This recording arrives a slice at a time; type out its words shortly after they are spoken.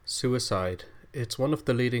Suicide. It's one of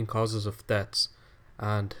the leading causes of deaths,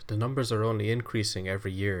 and the numbers are only increasing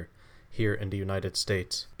every year here in the United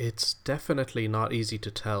States. It's definitely not easy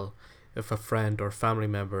to tell if a friend or family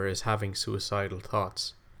member is having suicidal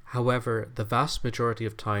thoughts. However, the vast majority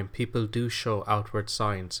of time people do show outward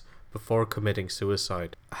signs before committing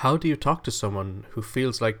suicide. How do you talk to someone who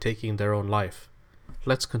feels like taking their own life?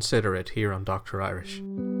 Let's consider it here on Dr. Irish.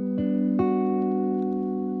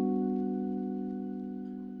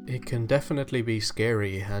 It can definitely be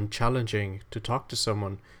scary and challenging to talk to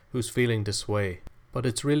someone who's feeling this way, but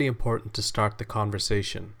it's really important to start the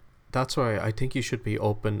conversation. That's why I think you should be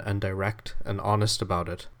open and direct and honest about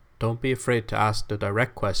it. Don't be afraid to ask the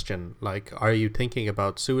direct question, like, are you thinking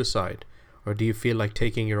about suicide? Or do you feel like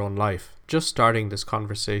taking your own life? Just starting this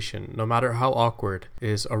conversation, no matter how awkward,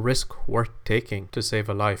 is a risk worth taking to save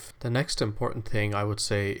a life. The next important thing I would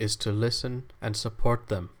say is to listen and support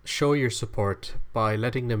them. Show your support by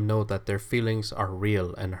letting them know that their feelings are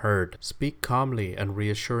real and heard. Speak calmly and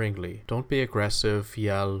reassuringly. Don't be aggressive,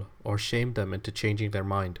 yell, or shame them into changing their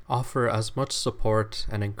mind. Offer as much support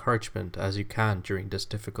and encouragement as you can during this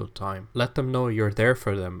difficult time. Let them know you're there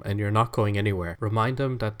for them and you're not going anywhere. Remind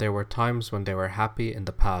them that there were times when they were happy in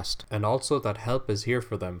the past, and also that help is here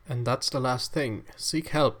for them. And that's the last thing. Seek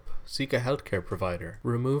help. Seek a healthcare provider.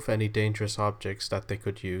 Remove any dangerous objects that they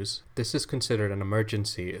could use. This is considered an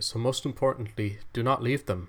emergency, so most importantly, do not leave them.